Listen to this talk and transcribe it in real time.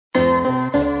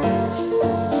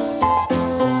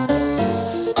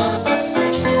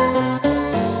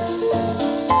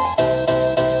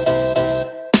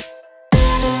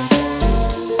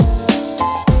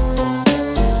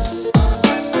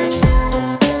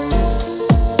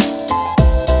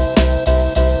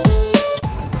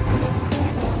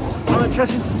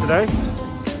Chessington today.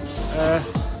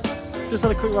 Just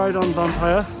had a quick ride on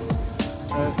Vampire.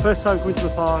 First time coming to the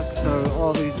park, so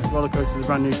all these roller coasters are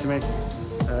brand new to me.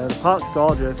 The park's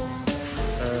gorgeous.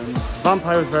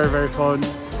 Vampire was very fun.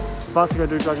 About to go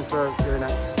do Dragon's Throat here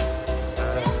next.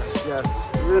 Yeah,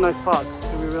 it's a really nice park. It's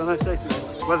going to be a really nice day today.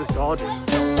 The weather's gorgeous.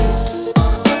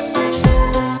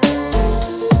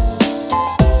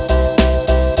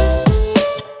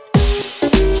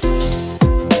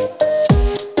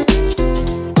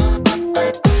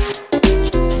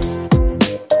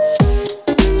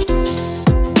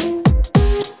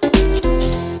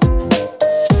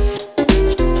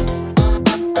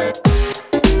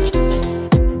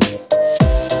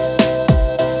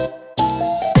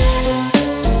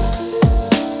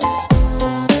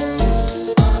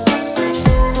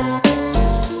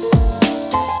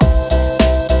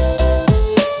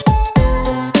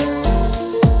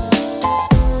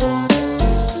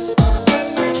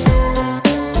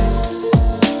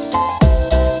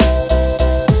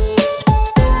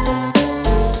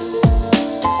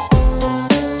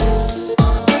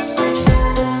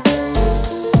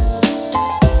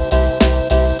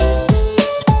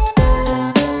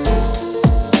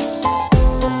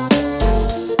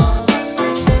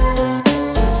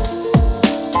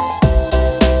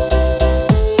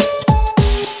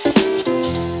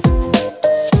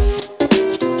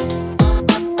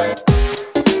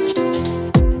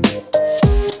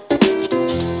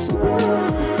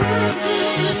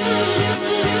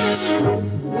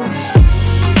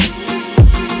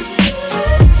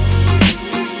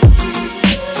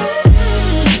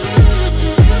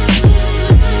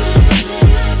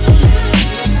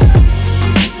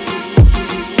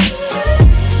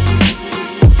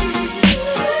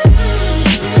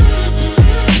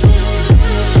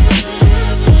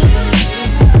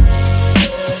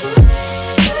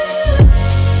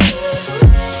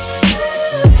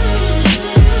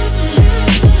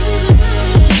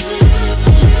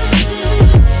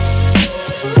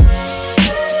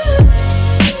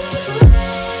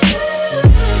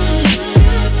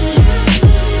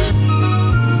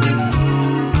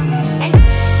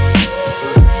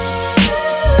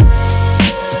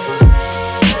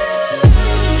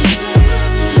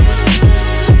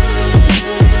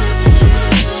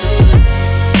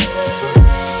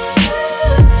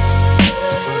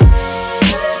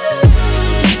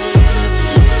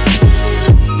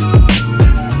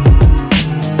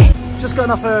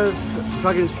 Off of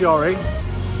Dragon's Fury.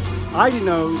 I didn't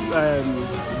know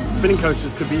spinning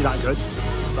coasters could be that good.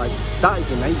 Like, that is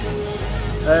amazing.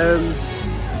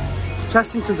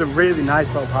 Chessington's a really nice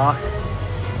little park.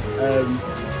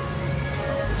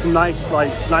 Some nice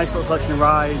little selection of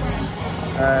rides.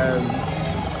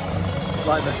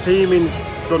 Like the theming's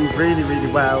done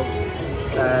really well.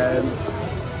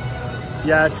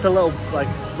 Yeah, just a little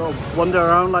wander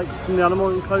around like some of the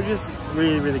animal enclosures.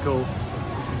 Really cool.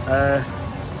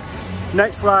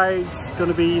 Next ride's going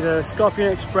to be the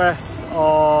Scorpion Express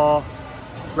or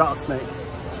Rattlesnake.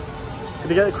 Going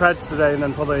to get the creds today and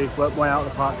then probably work my way out of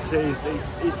the park because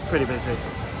it's pretty busy.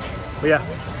 But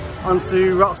yeah, on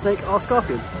to Rattlesnake or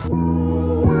Scorpion.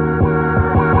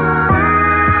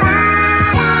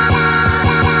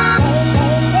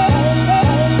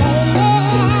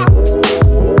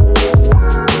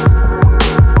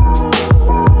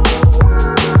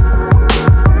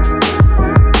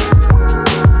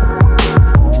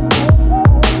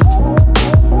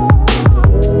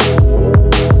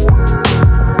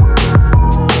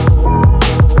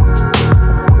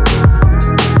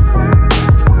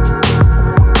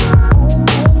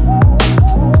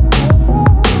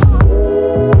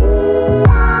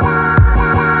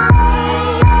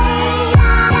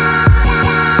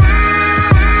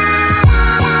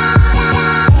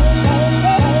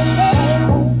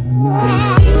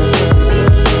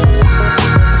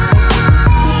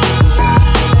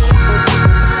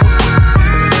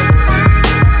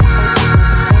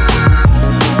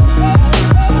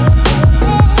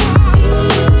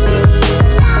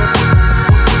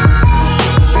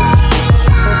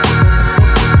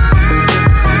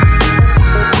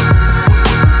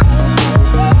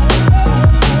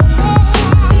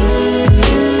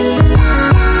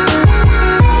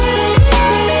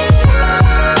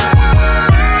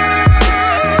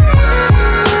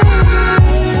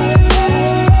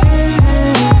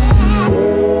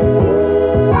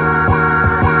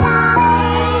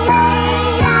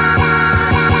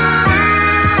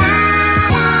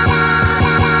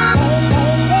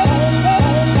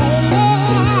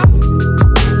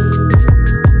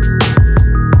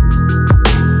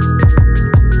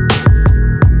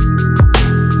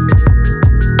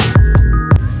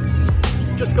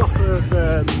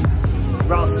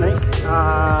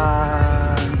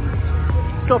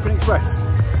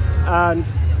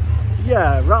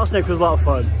 Snake was a lot of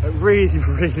fun. It really,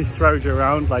 really throws you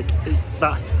around, like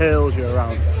that hurls you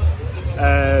around.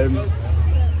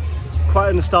 Quite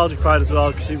a nostalgic ride as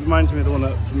well, because it reminds me of the one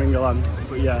at Flamingoland.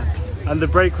 But yeah, and the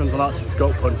brake runs on that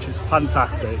gut punch is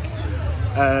fantastic.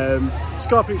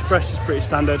 Scorpion Express is pretty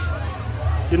standard.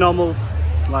 Your normal,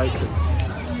 like,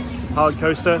 hard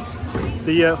coaster.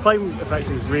 The flame effect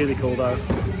is really cool though.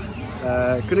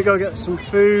 Gonna go get some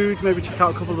food, maybe check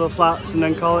out a couple of the flats and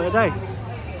then call it a day.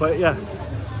 But yeah,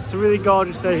 it's a really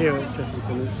gorgeous day here at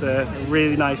Chessington. It's a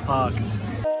really nice park.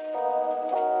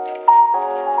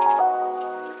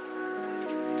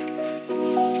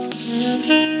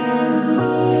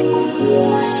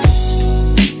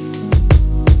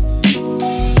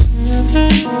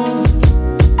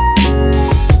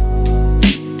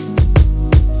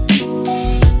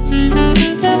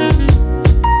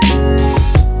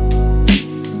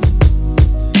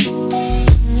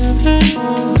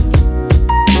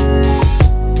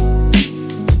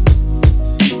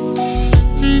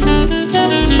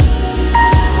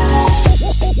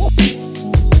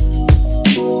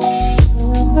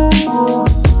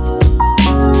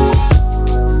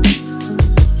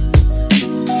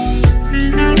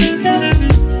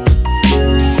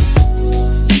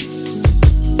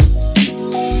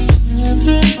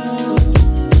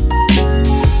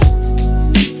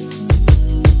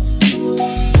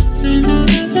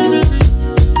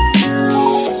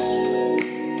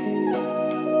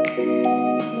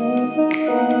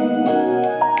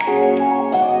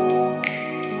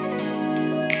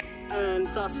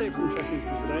 That's it from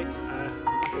Chessington today.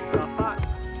 Car park.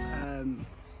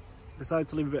 Decided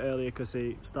to leave a bit earlier because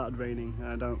it started raining.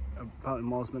 Apparently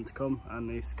more's meant to come, and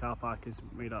this car park is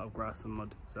made out of grass and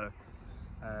mud, so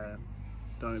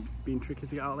don't know, it's been tricky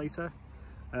to get out later.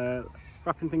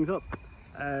 Wrapping things up.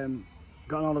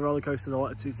 Got on all the roller coasters I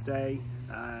wanted to today.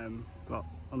 Got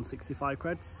on 65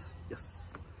 creds.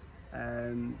 Yes.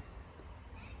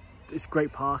 It's a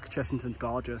great park. Chessington's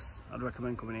gorgeous. I'd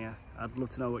recommend coming here. I'd love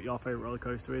to know what your favourite roller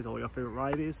coaster is or what your favourite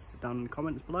ride is down in the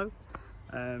comments below.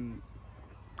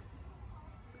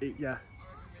 Yeah,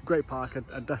 it's a great park.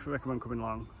 I'd definitely recommend coming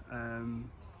along. I'm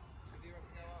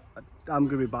going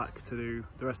to be back to do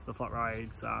the rest of the flat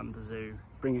rides and the zoo.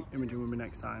 Bring Imogen with me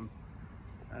next time.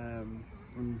 And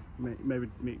maybe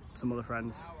meet some other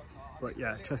friends. But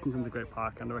yeah, Chessington's a great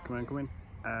park and I recommend coming.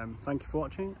 Thank you for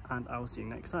watching, and I will see you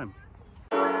next time.